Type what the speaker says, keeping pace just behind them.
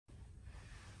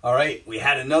All right, we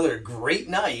had another great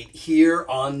night here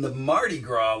on the Mardi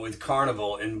Gras with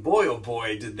Carnival, and boy, oh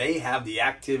boy, did they have the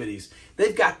activities.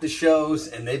 They've got the shows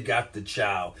and they've got the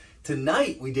chow.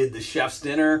 Tonight we did the chef's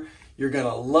dinner. You're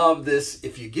gonna love this.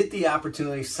 If you get the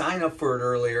opportunity, sign up for it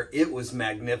earlier. It was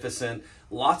magnificent.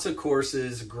 Lots of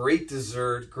courses, great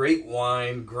dessert, great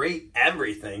wine, great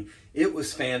everything. It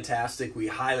was fantastic. We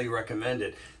highly recommend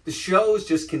it. The shows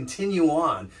just continue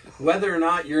on. Whether or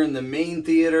not you're in the main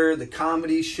theater, the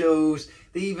comedy shows,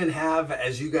 they even have,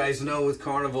 as you guys know with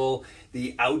Carnival,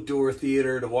 the outdoor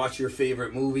theater to watch your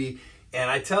favorite movie. And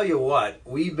I tell you what,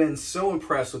 we've been so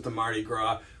impressed with the Mardi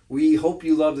Gras. We hope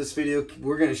you love this video.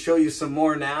 We're going to show you some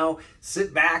more now.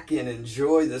 Sit back and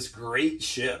enjoy this great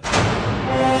ship.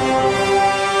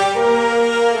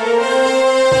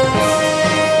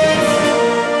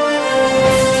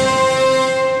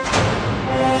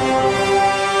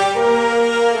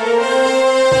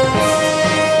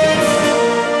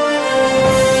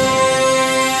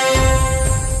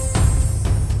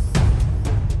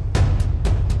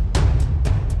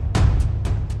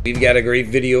 We've got a great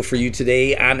video for you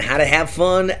today on how to have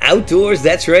fun outdoors.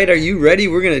 That's right. Are you ready?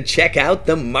 We're going to check out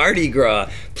the Mardi Gras.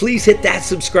 Please hit that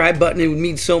subscribe button. It would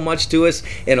mean so much to us.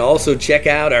 And also check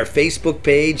out our Facebook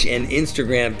page and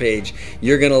Instagram page.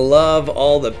 You're going to love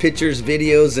all the pictures,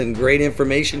 videos, and great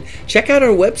information. Check out our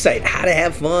website,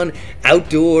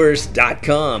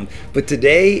 howtohavefunoutdoors.com. But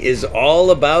today is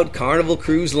all about Carnival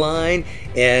Cruise Line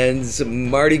and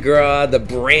Mardi Gras, the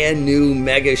brand new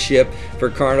mega ship for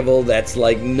Carnival that's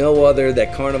like no other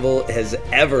that Carnival has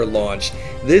ever launched.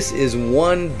 This is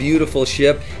one beautiful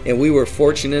ship, and we were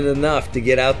fortunate enough to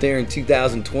get out there in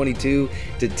 2022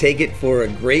 to take it for a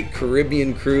great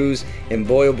Caribbean cruise, and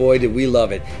boy oh boy did we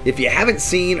love it. If you haven't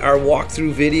seen our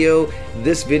walkthrough video,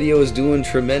 this video is doing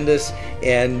tremendous,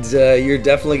 and you're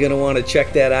definitely going to want to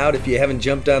check that out if you haven't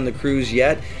jumped on the cruise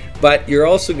yet. But you're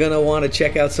also going to want to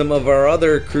check out some of our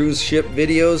other cruise ship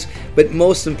videos, but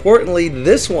most importantly,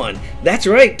 this one. That's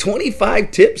right,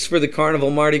 25 tips for the Carnival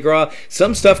Mardi Gras.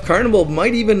 Some stuff Carnival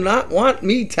might even not want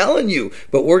me telling you,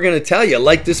 but we're going to tell you,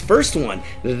 like this first one.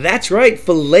 That's right,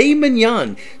 filet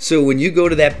mignon. So when you go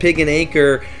to that Pig and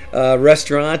Anchor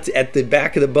restaurant at the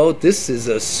back of the boat, this is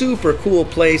a super cool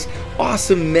place,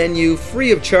 awesome menu,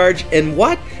 free of charge, and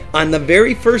what? On the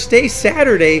very first day,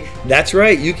 Saturday, that's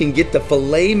right, you can get the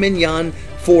filet mignon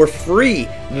for free.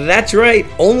 That's right,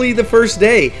 only the first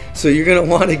day. So you're going to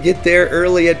want to get there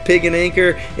early at Pig and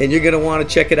Anchor, and you're going to want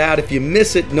to check it out. If you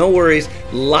miss it, no worries.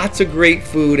 Lots of great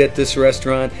food at this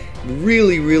restaurant.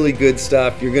 Really, really good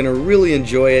stuff. You're going to really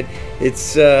enjoy it.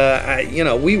 It's, you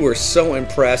know, we were so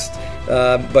impressed.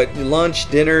 But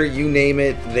lunch, dinner, you name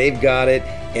it, they've got it.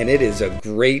 And it is a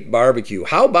great barbecue.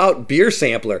 How about beer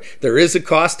sampler? There is a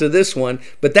cost to this one,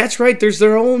 but that's right, there's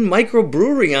their own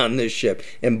microbrewery on this ship.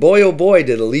 And boy, oh boy,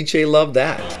 did Alice love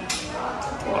that.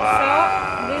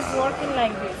 Wow. So, this is working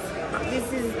like this.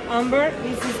 This is amber,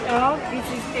 this is ale, this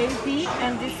is LP,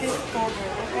 and this is porter,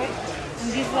 okay?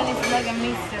 And this one is like a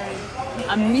mystery.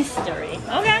 A mystery.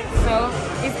 Okay, so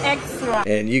it's extra.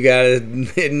 And you gotta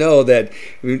know that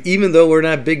even though we're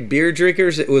not big beer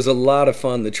drinkers, it was a lot of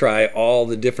fun to try all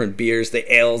the different beers,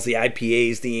 the ales, the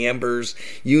IPAs, the ambers,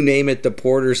 you name it, the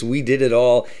porters. We did it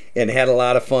all and had a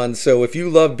lot of fun. So if you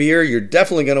love beer, you're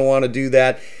definitely going to want to do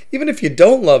that. Even if you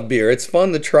don't love beer, it's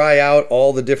fun to try out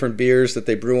all the different beers that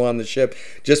they brew on the ship.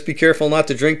 Just be careful not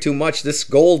to drink too much. This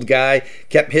Gold guy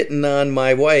kept hitting on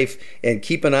my wife, and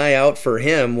keep an eye out for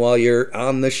him while you're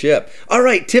on the ship. All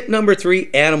right, tip number 3,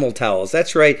 animal towels.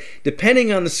 That's right,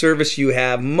 depending on the service you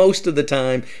have, most of the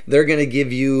time they're going to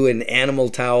give you an animal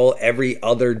towel every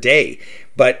other day.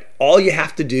 But all you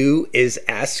have to do is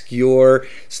ask your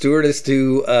stewardess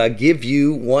to give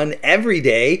you one every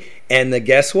day, and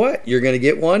guess what? You're going to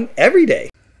get one every day.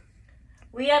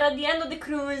 We are at the end of the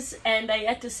cruise, and I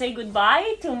had to say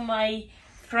goodbye to my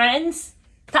friends'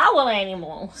 towel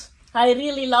animals. I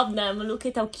really love them. Look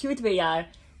at how cute they are.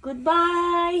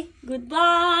 Goodbye,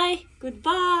 goodbye,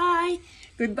 goodbye,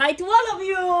 goodbye to all of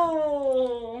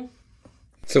you.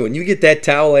 So when you get that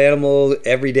towel animal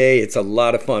every day, it's a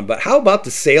lot of fun. But how about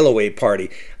the sail away party?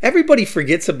 Everybody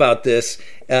forgets about this,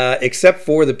 except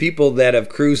for the people that have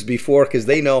cruised before, because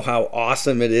they know how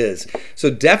awesome it is. So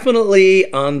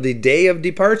definitely on the day of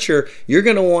departure, you're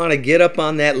going to want to get up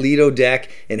on that Lido deck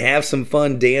and have some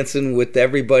fun dancing with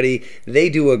everybody.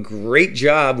 They do a great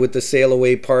job with the sail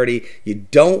away party. You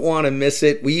don't want to miss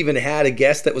it. We even had a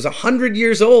guest that was 100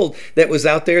 years old that was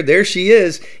out there. There she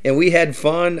is. And we had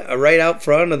fun right out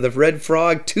front of the Red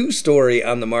Frog 2-story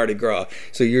on the Mardi Gras.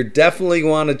 So you definitely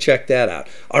want to check that out.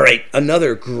 All right,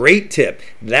 another great tip.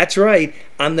 That's right.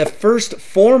 On the first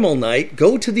formal night,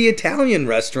 go to the Italian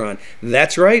restaurant.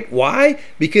 That's right. Why?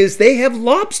 Because they have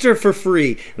lobster for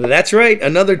free. That's right.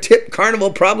 Another tip Carnival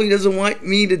probably doesn't want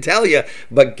me to tell you,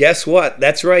 but guess what?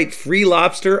 That's right. Free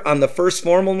lobster on the first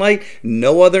formal night.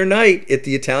 No other night at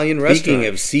the Italian restaurant. Speaking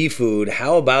of seafood,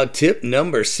 how about tip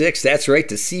number 6? That's right,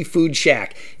 the Seafood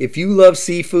Shack. If you love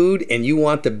seafood and you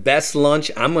want the best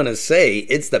lunch, I'm going to say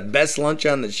it's the best lunch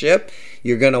on the ship,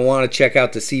 you're going to want to check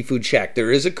out the Seafood Shack.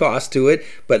 There is a cost to it,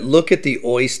 but look at the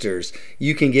oysters.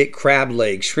 You can get crab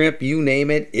legs, shrimp, you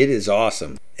name it. It is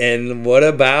awesome. And what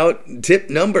about tip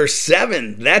number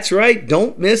 7? That's right,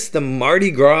 don't miss the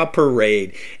Mardi Gras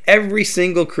parade. Every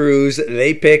single cruise,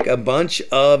 they pick a bunch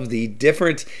of the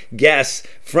different guests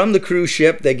from the cruise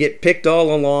ship that get picked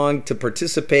all along to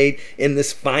participate in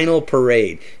this final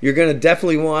parade. You're going to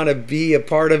definitely want to be a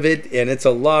part of it, and it's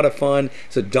a lot of fun,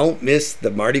 so don't miss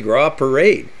the Mardi Gras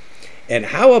parade. And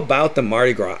how about the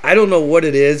Mardi Gras? I don't know what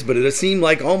it is, but it seemed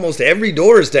like almost every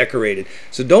door is decorated.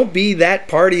 So don't be that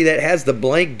party that has the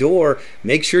blank door.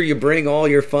 Make sure you bring all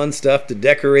your fun stuff to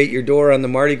decorate your door on the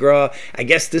Mardi Gras. I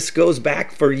guess this goes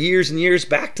back for years and years,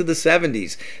 back to the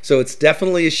 70s. So it's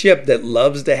definitely a ship that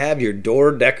loves to have your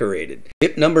door decorated.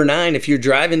 Tip number 9, if you're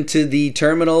driving to the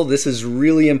terminal, this is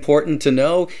really important to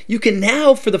know. You can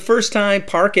now, for the first time,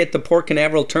 park at the Port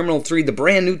Canaveral Terminal 3, the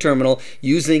brand new terminal,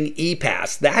 using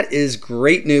ePass. That is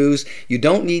great news. You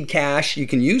don't need cash. You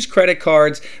can use credit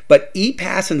cards, but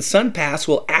ePass and SunPass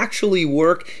will actually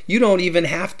work. You don't even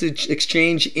have to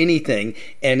exchange anything,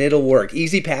 and it'll work.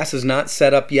 EasyPass is not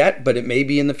set up yet, but it may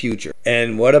be in the future.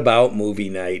 And what about movie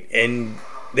night? And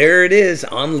there it is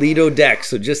on Lido Deck.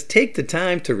 So just take the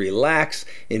time to relax,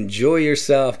 enjoy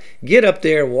yourself, get up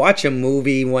there, watch a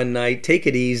movie one night, take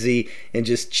it easy, and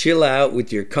just chill out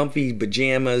with your comfy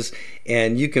pajamas.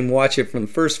 And you can watch it from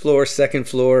first floor, second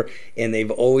floor, and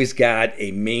they've always got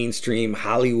a mainstream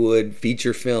Hollywood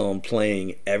feature film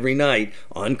playing every night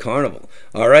on Carnival.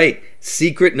 All right,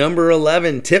 secret number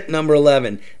 11, tip number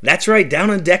 11. That's right, down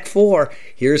on deck 4,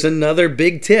 here's another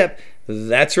big tip.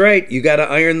 That's right, you got to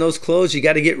iron those clothes. You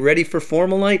got to get ready for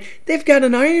formal night. They've got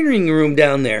an ironing room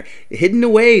down there, hidden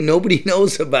away. Nobody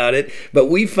knows about it, but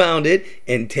we found it.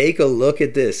 And take a look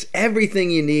at this. Everything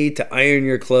you need to iron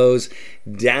your clothes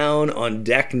down on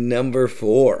deck number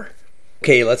 4.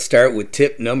 Okay, let's start with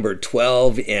tip number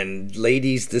 12. And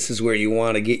ladies, this is where you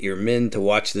want to get your men to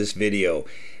watch this video.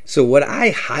 So what I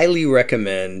highly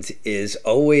recommend is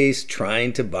always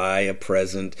trying to buy a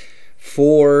present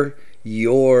for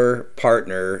your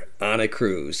partner on a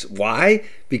cruise. Why?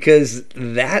 Because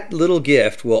that little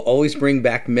gift will always bring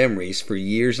back memories for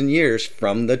years and years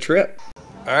from the trip.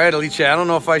 All right, Alicia, I don't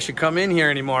know if I should come in here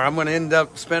anymore. I'm going to end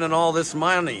up spending all this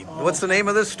money. What's the name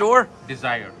of this store?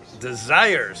 Desires.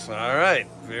 Desires. All right,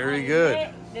 very good.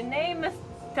 The name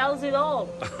tells it all.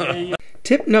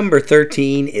 Tip number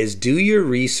 13 is do your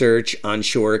research on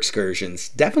shore excursions.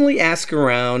 Definitely ask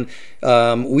around.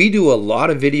 We do a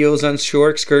lot of videos on shore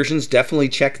excursions. Definitely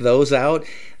check those out.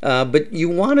 But you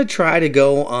want to try to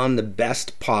go on the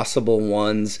best possible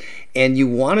ones, and you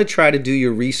want to try to do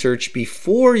your research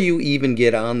before you even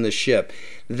get on the ship.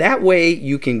 That way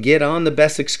you can get on the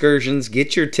best excursions,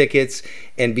 get your tickets,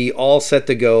 and be all set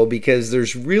to go, because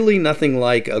there's really nothing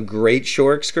like a great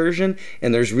shore excursion,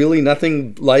 and there's really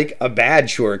nothing like a bad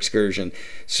shore excursion.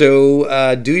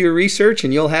 So do your research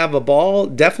and you'll have a ball.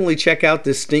 Definitely check out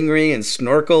this stingray and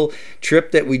snorkel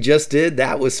trip that we just did.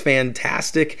 That was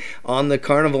fantastic on the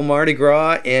Carnival Mardi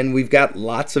Gras, and we've got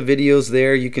lots of videos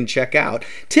there you can check out.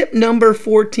 Tip number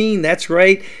 14, that's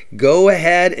right, go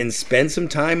ahead and spend some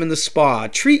time in the spa.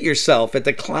 Treat yourself at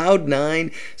the Cloud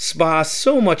 9 Spa.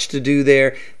 So much to do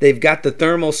there. They've got the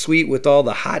thermal suite with all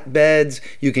the hot beds.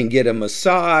 You can get a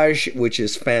massage, which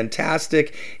is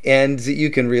fantastic, and you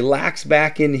can relax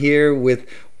back in here with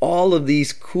all of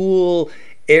these cool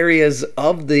areas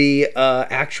of the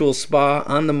actual spa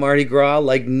on the Mardi Gras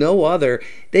like no other.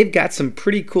 They've got some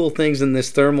pretty cool things in this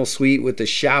thermal suite with the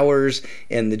showers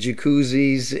and the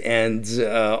jacuzzis and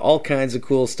all kinds of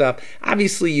cool stuff.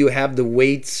 Obviously, you have the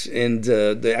weights and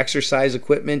the exercise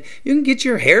equipment. You can get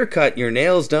your hair cut, your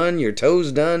nails done, your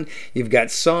toes done. You've got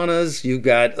saunas. You've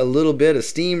got a little bit of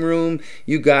steam room.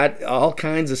 You've got all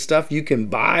kinds of stuff you can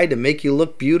buy to make you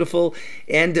look beautiful.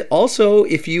 And also,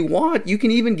 if you want, you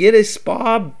can even get a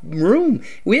spa room.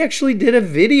 We actually did a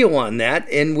video on that,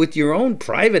 and with your own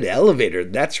private elevator.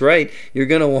 That's right. You're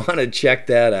going to want to check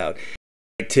that out.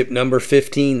 Tip number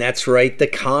 15, that's right, the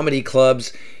comedy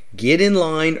clubs. Get in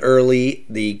line early.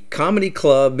 The comedy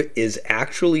club is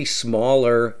actually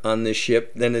smaller on this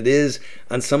ship than it is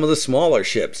on some of the smaller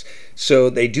ships. So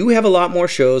they do have a lot more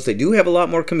shows. They do have a lot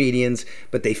more comedians,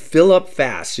 but they fill up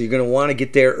fast. So you're going to want to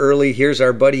get there early. Here's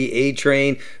our buddy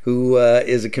A-Train, who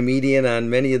is a comedian on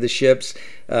many of the ships.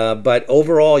 But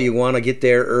overall, you want to get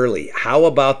there early. How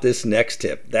about this next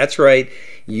tip? That's right.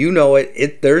 You know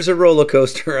it. There's a roller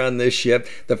coaster on this ship,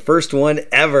 the first one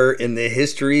ever in the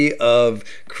history of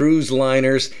cruise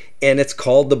liners, and it's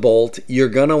called the Bolt. You're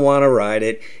gonna want to ride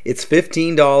it. It's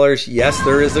 $15. Yes,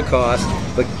 there is a cost,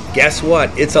 but guess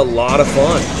what? It's a lot of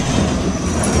fun.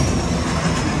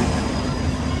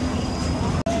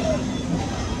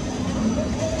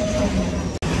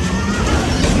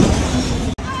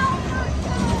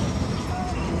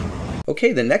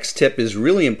 Okay, the next tip is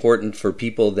really important for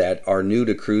people that are new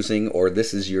to cruising, or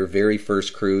this is your very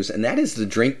first cruise, and that is the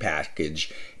drink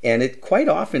package. And it quite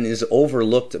often is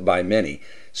overlooked by many.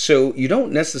 So you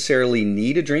don't necessarily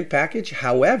need a drink package.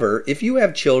 However, if you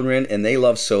have children and they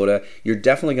love soda, you're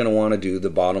definitely going to want to do the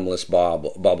bottomless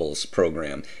bubbles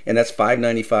program. And that's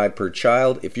 $5.95 per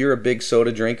child. If you're a big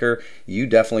soda drinker, you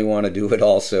definitely want to do it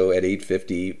also at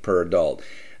 $8.50 per adult.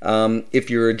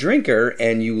 If you're a drinker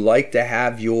and you like to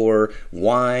have your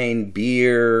wine,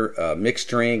 beer, mixed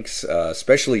drinks,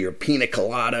 especially your pina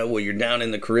colada while you're down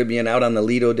in the Caribbean, out on the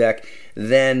Lido deck,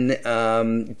 then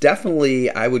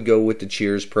definitely I would go with the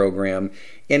Cheers program.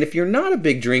 And if you're not a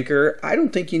big drinker, I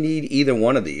don't think you need either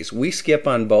one of these. We skip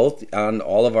on both on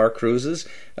all of our cruises.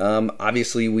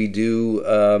 Obviously, we do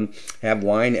have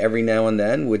wine every now and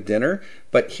then with dinner.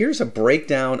 But here's a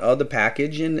breakdown of the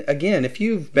package. And again, if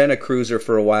you've been a cruiser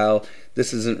for a while,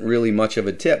 this isn't really much of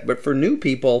a tip. But for new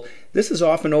people, this is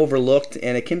often overlooked,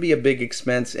 and it can be a big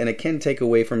expense, and it can take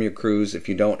away from your cruise if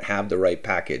you don't have the right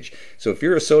package. So if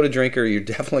you're a soda drinker, you're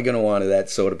definitely going to want that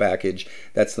soda package.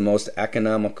 That's the most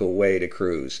economical way to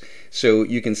cruise. So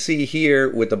you can see here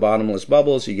with the bottomless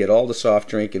bubbles, you get all the soft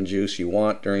drink and juice you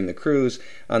want during the cruise.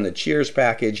 On the Cheers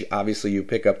package, obviously you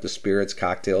pick up the spirits,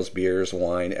 cocktails, beers,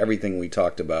 wine, everything we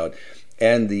talked about,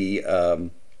 and the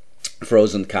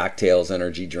frozen cocktails,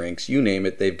 energy drinks, you name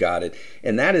it, they've got it.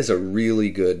 And that is a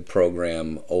really good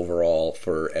program overall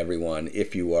for everyone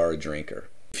if you are a drinker.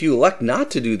 If you elect not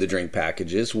to do the drink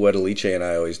packages, what Alice and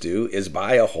I always do is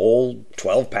buy a whole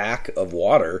 12-pack of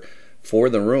water for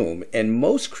the room. And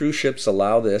most cruise ships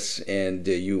allow this, and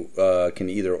you can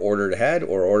either order it ahead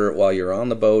or order it while you're on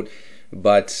the boat.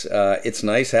 But it's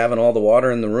nice having all the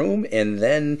water in the room, and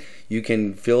then you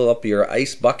can fill up your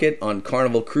ice bucket on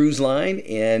Carnival Cruise Line,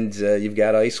 and you've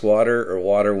got ice water or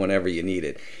water whenever you need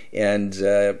it. And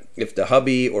if the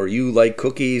hubby or you like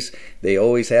cookies, they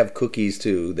always have cookies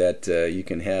too that you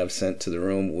can have sent to the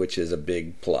room, which is a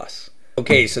big plus.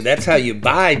 Okay, so that's how you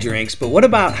buy drinks, but what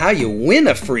about how you win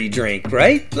a free drink,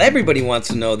 right? Everybody wants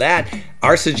to know that.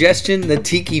 Our suggestion, the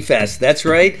Tiki Fest. That's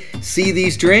right. See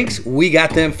these drinks? We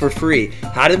got them for free.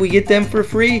 How did we get them for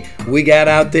free? We got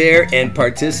out there and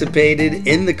participated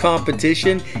in the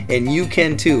competition, and you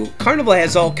can too. Carnival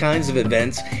has all kinds of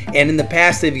events, and in the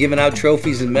past they've given out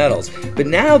trophies and medals, but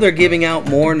now they're giving out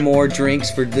more and more drinks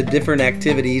for the different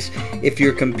activities if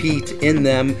you compete in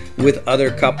them with other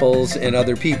couples and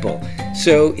other people.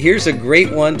 So here's a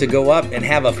great one to go up and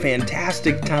have a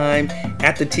fantastic time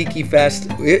at the Tiki Fest.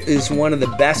 It is one of the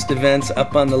best events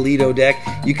up on the Lido deck.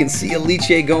 You can see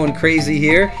Alice going crazy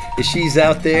here as she's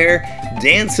out there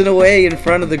dancing away in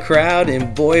front of the crowd,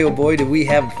 and boy oh boy did we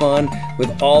have fun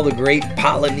with all the great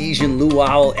Polynesian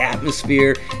luau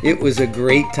atmosphere. It was a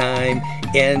great time,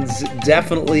 and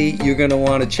definitely you're going to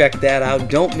want to check that out.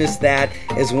 Don't miss that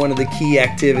as one of the key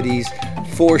activities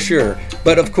for sure.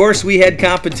 But of course we had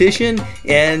competition,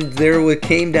 and there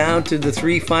came down to the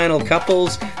 3 final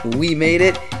couples. We made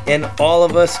it, and all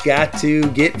of us got to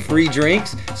get free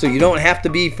drinks. So you don't have to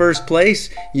be first place.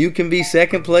 You can be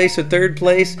second place or third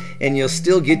place, and you'll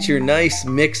still get your nice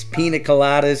mixed pina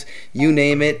coladas, you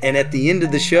name it. And at the end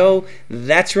of the show,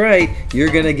 that's right,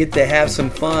 you're gonna get to have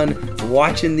some fun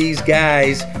watching these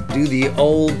guys do the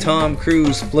old Tom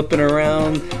Cruise, flipping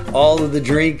around all of the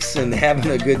drinks and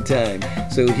having a good time.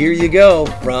 So here you go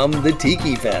from the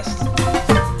Tiki Fest.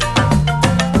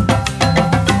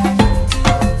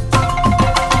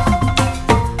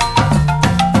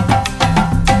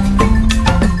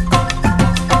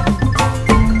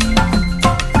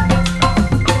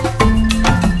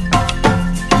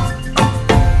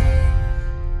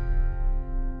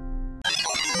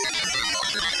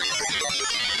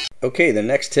 Okay, the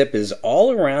next tip is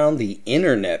all around the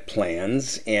internet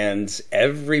plans, and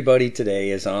everybody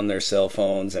today is on their cell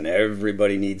phones, and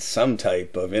everybody needs some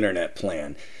type of internet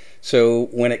plan. So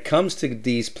when it comes to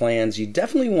these plans, you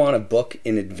definitely want to book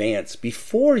in advance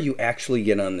before you actually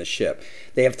get on the ship.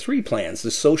 They have 3 plans: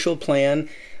 the social plan,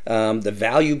 the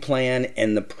value plan,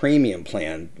 and the premium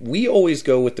plan. We always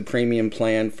go with the premium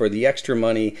plan for the extra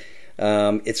money.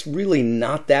 It's really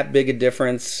not that big a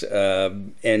difference,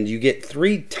 and you get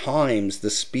 3 times the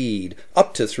speed,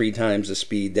 up to 3 times the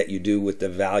speed that you do with the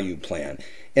value plan.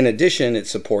 In addition, it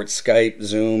supports Skype,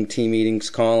 Zoom, team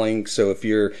meetings, calling. So if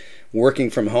you're working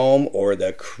from home or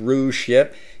the cruise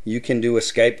ship, you can do a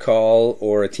Skype call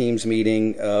or a Teams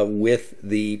meeting with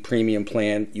the premium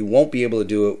plan. You won't be able to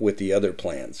do it with the other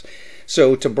plans.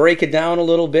 So to break it down a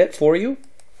little bit for you,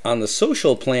 on the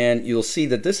social plan, you'll see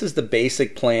that this is the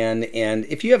basic plan, and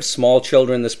if you have small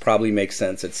children, this probably makes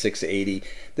sense at $680.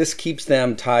 This keeps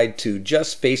them tied to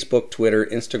just Facebook, Twitter,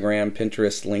 Instagram,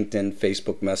 Pinterest, LinkedIn,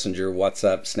 Facebook Messenger,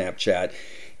 WhatsApp, Snapchat,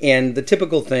 and the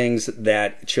typical things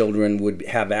that children would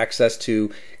have access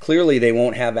to. Clearly, they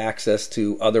won't have access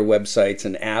to other websites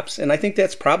and apps, and I think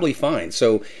that's probably fine.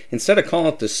 So instead of calling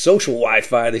it the social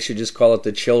Wi-Fi, they should just call it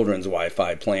the children's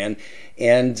Wi-Fi plan.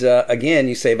 And again,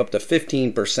 you save up to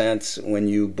 15% when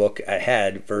you book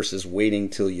ahead versus waiting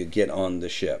till you get on the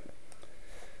ship.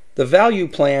 The value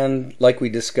plan, like we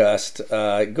discussed,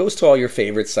 goes to all your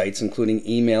favorite sites, including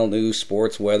email, news,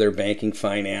 sports, weather, banking,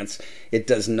 finance. It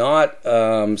does not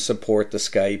support the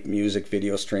Skype, music,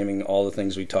 video streaming, all the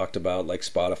things we talked about, like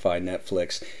Spotify,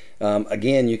 Netflix.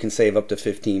 Again, you can save up to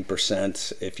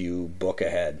 15% if you book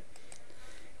ahead.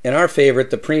 And our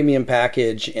favorite, the premium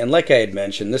package, and like I had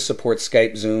mentioned, this supports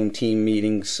Skype, Zoom, team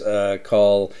meetings,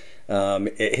 call.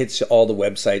 It hits all the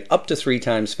website up to 3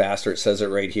 times faster. It says it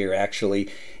right here,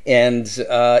 actually. And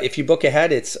if you book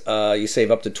ahead, it's you save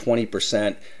up to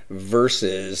 20%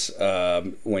 versus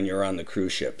when you're on the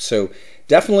cruise ship. So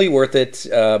definitely worth it,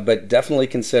 but definitely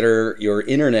consider your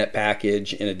internet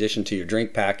package in addition to your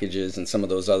drink packages and some of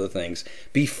those other things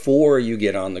before you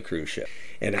get on the cruise ship.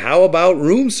 And how about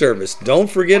room service? Don't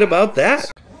forget about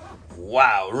that.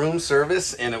 Wow, room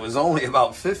service, and it was only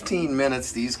about 15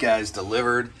 minutes these guys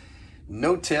delivered.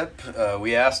 No tip.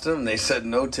 We asked them, they said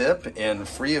no tip and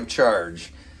free of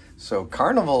charge. So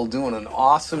Carnival doing an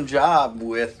awesome job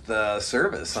with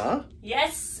service, huh?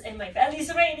 Yes, and my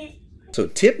belly's ready. So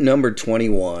tip number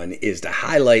 21 is to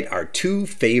highlight our 2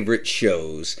 favorite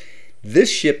shows. This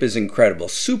ship is incredible,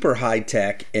 super high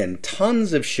tech, and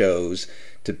tons of shows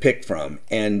to pick from.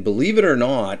 And believe it or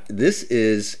not, this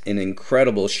is an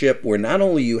incredible ship where not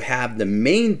only you have the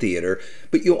main theater,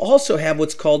 but you also have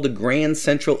what's called the Grand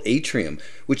Central Atrium,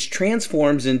 which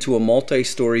transforms into a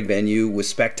multi-story venue with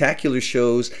spectacular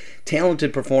shows,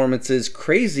 talented performances,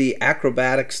 crazy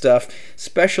acrobatic stuff,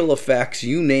 special effects,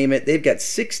 you name it. They've got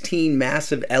 16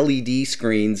 massive LED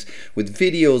screens with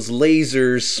videos,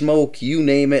 lasers, smoke, you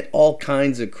name it, all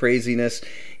kinds of craziness.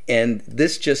 And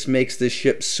this just makes this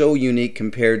ship so unique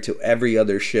compared to every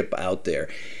other ship out there.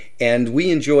 And we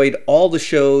enjoyed all the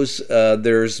shows.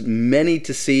 There's many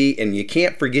to see, and you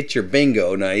can't forget your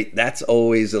bingo night. That's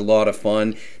always a lot of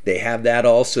fun. They have that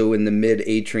also in the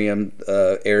mid-atrium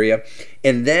area.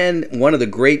 And then one of the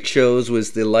great shows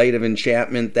was the Light of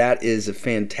Enchantment. That is a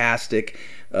fantastic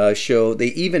show. They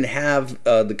even have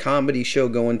the comedy show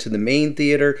going to the main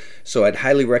theater, so I'd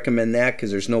highly recommend that because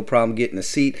there's no problem getting a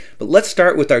seat. But let's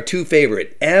start with our 2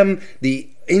 favorite. The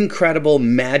incredible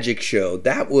magic show.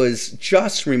 That was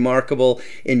just remarkable,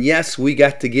 and yes, we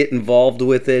got to get involved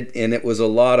with it, and it was a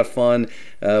lot of fun.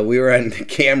 We were on the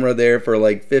camera there for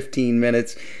like 15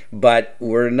 minutes, but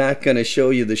we're not going to show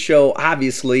you the show,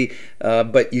 obviously,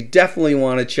 but you definitely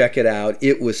want to check it out.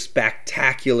 It was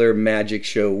spectacular magic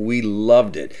show. We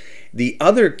loved it. The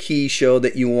other key show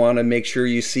that you want to make sure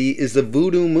you see is the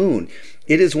Voodoo Moon.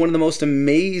 It is one of the most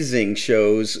amazing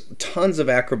shows, tons of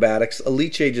acrobatics.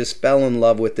 Alice just fell in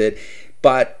love with it.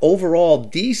 But overall,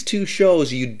 these 2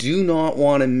 shows you do not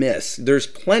want to miss. There's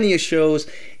plenty of shows,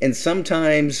 and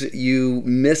sometimes you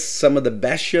miss some of the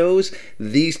best shows.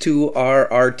 These 2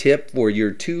 are our tip for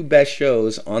your 2 best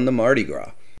shows on the Mardi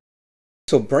Gras.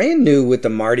 So brand new with the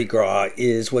Mardi Gras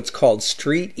is what's called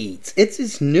Street Eats.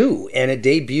 It's new, and it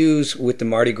debuts with the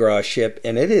Mardi Gras ship,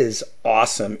 and it is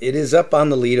awesome. It is up on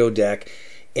the Lido deck,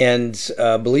 and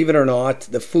believe it or not,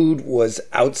 the food was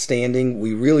outstanding.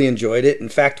 We really enjoyed it. In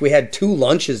fact, we had 2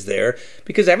 lunches there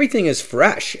because everything is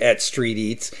fresh at Street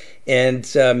Eats, and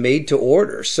made to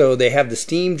order. So they have the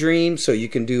Steam Dream, so you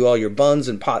can do all your buns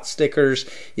and pot stickers.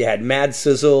 You had Mad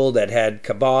Sizzle that had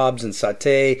kebabs and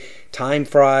satay, time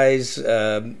fries,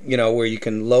 you know, where you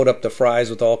can load up the fries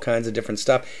with all kinds of different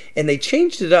stuff. And they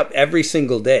changed it up every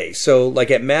single day. So like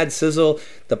at Mad Sizzle,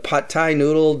 the pad thai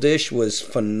noodle dish was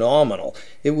phenomenal.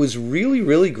 It was really,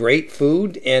 really great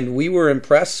food, and we were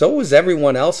impressed. So was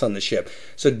everyone else on the ship.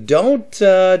 So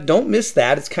don't miss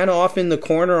that. It's kind of off in the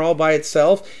corner all by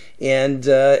itself. And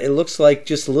it looks like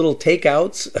just little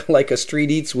takeouts like a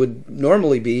Street Eats would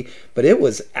normally be, but it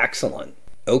was excellent.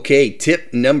 Okay,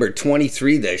 tip number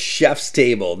 23, the chef's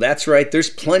table. That's right, there's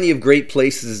plenty of great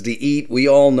places to eat. We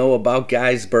all know about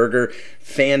Guy's Burger.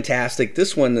 Fantastic.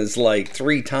 This one is like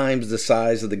 3 times the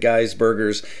size of the Guy's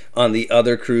Burgers on the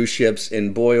other cruise ships,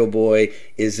 and boy oh boy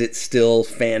is it still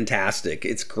fantastic.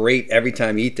 It's great every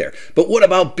time you eat there. But what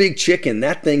about Big Chicken?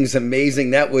 That thing's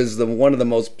amazing. That was one of the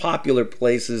most popular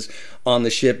places on the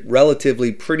ship,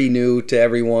 relatively pretty new to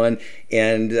everyone,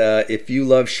 and if you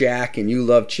love Shack and you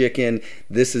love chicken,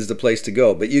 this is the place to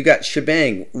go. But you got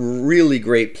Shebang, really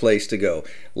great place to go.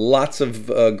 Lots of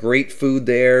great food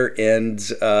there, and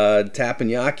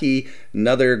Teppanyaki,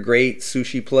 another great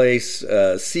sushi place,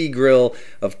 Sea Grill,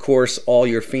 of course, all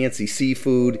your fancy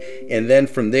seafood, and then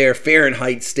from there,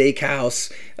 Fahrenheit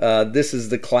Steakhouse. This is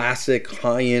the classic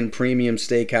high-end premium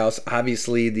steakhouse.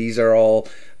 Obviously, these are all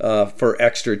for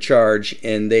extra charge,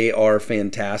 and they are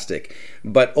fantastic.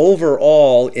 But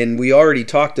overall, and we already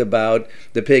talked about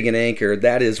the Pig and Anchor,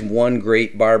 that is one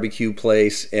great barbecue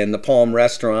place, and the Palm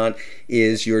Restaurant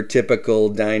is your typical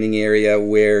dining area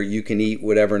where you can eat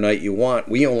whatever night you want.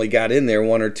 We only got in there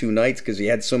 1 or 2 nights because we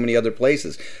had so many other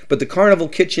places. But the Carnival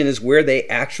Kitchen is where they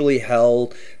actually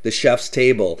held the chef's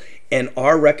table. And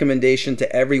our recommendation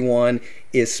to everyone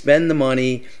is spend the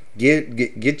money,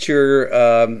 get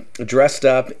your dressed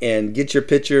up and get your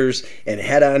pictures and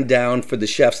head on down for the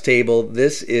chef's table.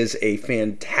 This is a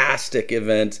fantastic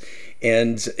event,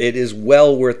 and it is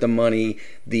well worth the money.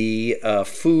 The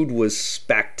food was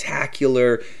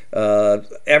spectacular.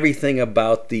 Everything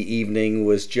about the evening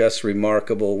was just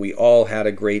remarkable. We all had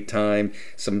a great time.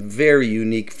 Some very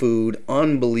unique food,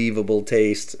 unbelievable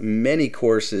taste, many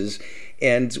courses,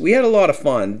 and we had a lot of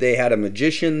fun. They had a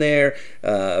magician there.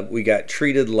 We got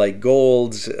treated like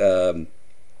golds. A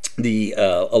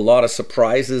lot of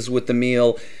surprises with the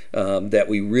meal that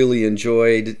we really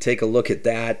enjoyed. Take a look at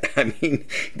that. I mean,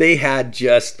 they had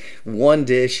just one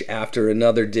dish after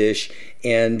another dish,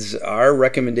 and our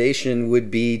recommendation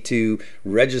would be to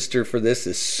register for this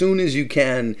as soon as you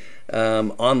can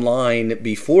online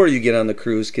before you get on the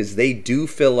cruise, because they do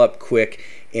fill up quick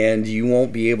and you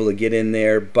won't be able to get in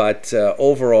there. But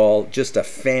overall, just a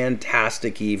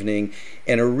fantastic evening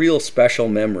and a real special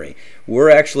memory. We're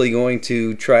actually going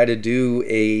to try to do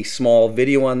a small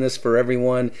video on this for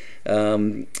everyone,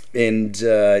 and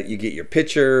you get your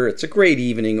picture. It's a great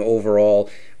evening overall,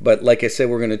 but like I said,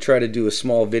 we're going to try to do a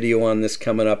small video on this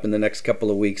coming up in the next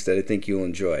couple of weeks that I think you'll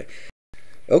enjoy.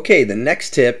 Okay, the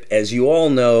next tip, as you all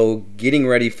know, getting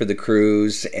ready for the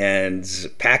cruise and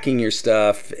packing your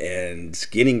stuff and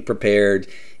getting prepared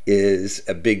is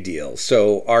a big deal.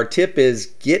 So our tip is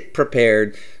get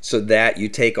prepared so that you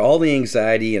take all the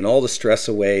anxiety and all the stress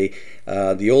away.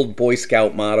 The old Boy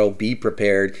Scout motto, be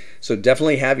prepared. So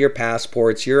definitely have your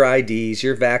passports, your IDs,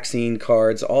 your vaccine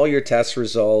cards, all your test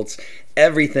results,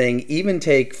 everything. Even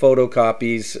take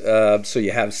photocopies so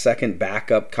you have second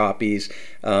backup copies.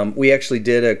 We actually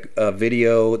did a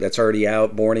video that's already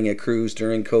out, boarding a cruise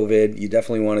during COVID. You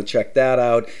definitely want to check that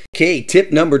out. Okay,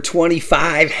 tip number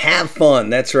 25, have fun.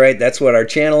 That's right, that's what our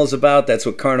channel is about. That's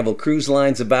what Carnival Cruise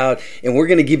Line's about. And we're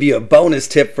going to give you a bonus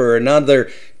tip for another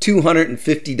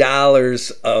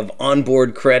 $250 of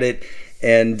onboard credit.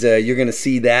 And you're going to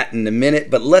see that in a minute.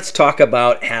 But let's talk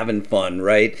about having fun,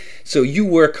 right? So you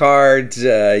work hard,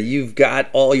 you've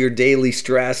got all your daily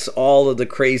stress, all of the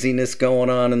craziness going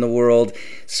on in the world.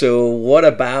 So what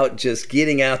about just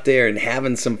getting out there and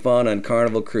having some fun on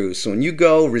Carnival Cruise? So when you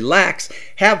go, relax,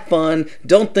 have fun,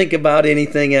 don't think about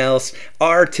anything else.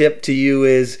 Our tip to you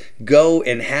is go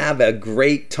and have a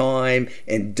great time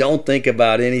and don't think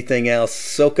about anything else.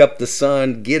 Soak up the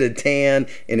sun, get a tan,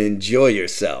 and enjoy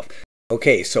yourself.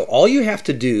 Okay, so all you have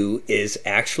to do is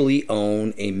actually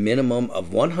own a minimum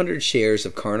of 100 shares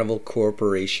of Carnival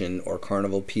Corporation or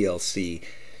Carnival PLC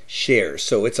shares.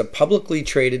 So it's a publicly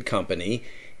traded company,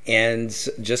 And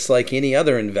just like any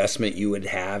other investment you would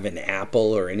have in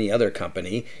Apple or any other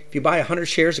company, if you buy 100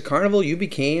 shares of Carnival, you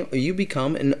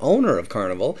become an owner of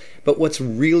Carnival. But what's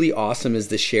really awesome is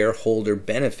the shareholder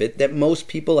benefit that most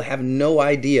people have no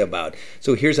idea about.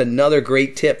 So here's another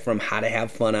great tip from How to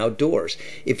Have Fun Outdoors.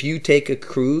 If you take a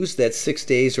cruise that's 6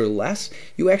 days or less,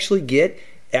 you actually get,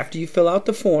 after you fill out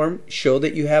the form, show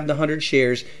that you have the 100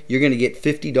 shares, you're going to get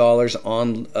 $50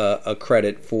 on a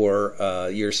credit for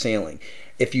your sailing.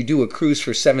 If you do a cruise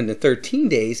for 7 to 13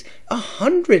 days,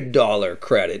 $100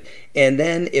 credit. And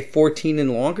then if 14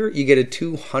 and longer, you get a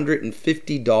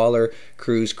 $250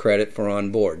 cruise credit for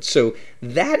on board. So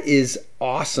that is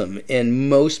awesome, and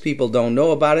most people don't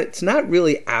know about it. It's not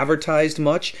really advertised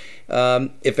much,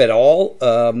 if at all,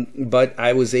 but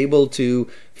I was able to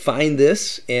find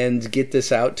this and get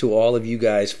this out to all of you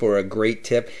guys for a great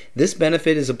tip. This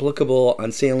benefit is applicable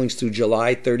on sailings through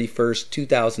July 31st,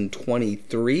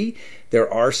 2023.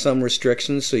 There are some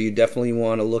restrictions, so you definitely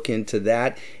want to look into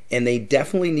that. And they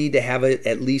definitely need to have it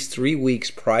at least 3 weeks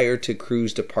prior to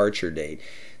cruise departure date.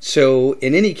 So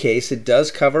in any case, it does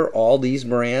cover all these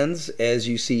brands, as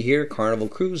you see here: Carnival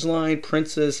Cruise Line,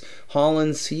 Princess,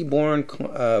 Holland,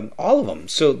 Seabourn, all of them.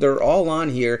 So they're all on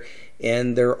here,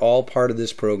 and they're all part of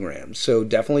this program. So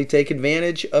definitely take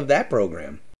advantage of that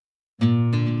program.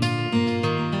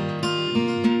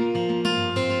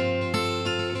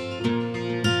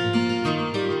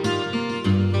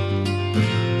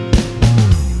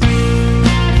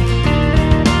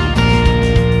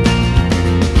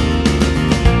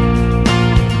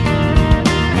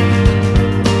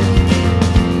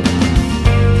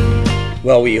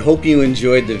 Well, we hope you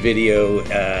enjoyed the video.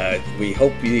 We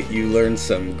hope you learned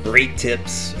some great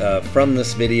tips from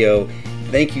this video.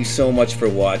 Thank you so much for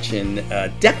watching.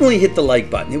 Definitely hit the like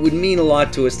button. It would mean a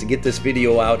lot to us to get this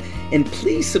video out. And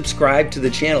please subscribe to the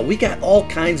channel. We got all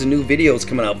kinds of new videos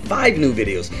coming out. 5 new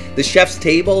videos. The Chef's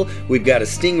Table. We've got a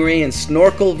stingray and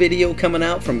snorkel video coming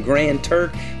out from Grand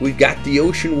Turk. We've got the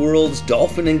Ocean World's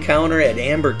dolphin encounter at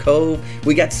Amber Cove.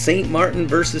 We got St. Martin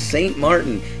versus St.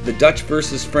 Martin. The Dutch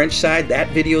versus French side.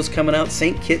 That video's coming out.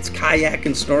 St. Kitts kayak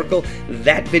and snorkel.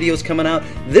 That video's coming out.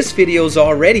 This video's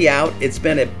already out. It's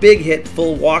been a big hit.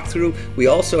 Full walkthrough. We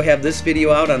also have this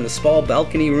video out on the Spall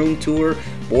balcony room tour,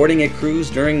 boarding a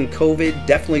cruise during COVID.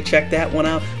 Definitely check that one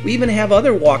out. We even have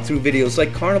other walkthrough videos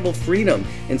like Carnival Freedom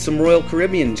and some Royal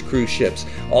Caribbean cruise ships.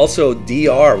 Also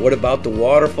DR, what about the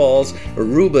waterfalls?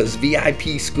 Aruba's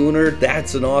VIP schooner,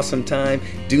 that's an awesome time.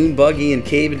 Dune buggy and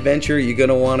cave adventure, you're going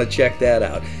to want to check that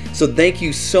out. So thank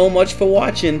you so much for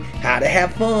watching How to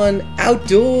Have Fun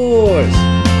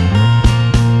Outdoors.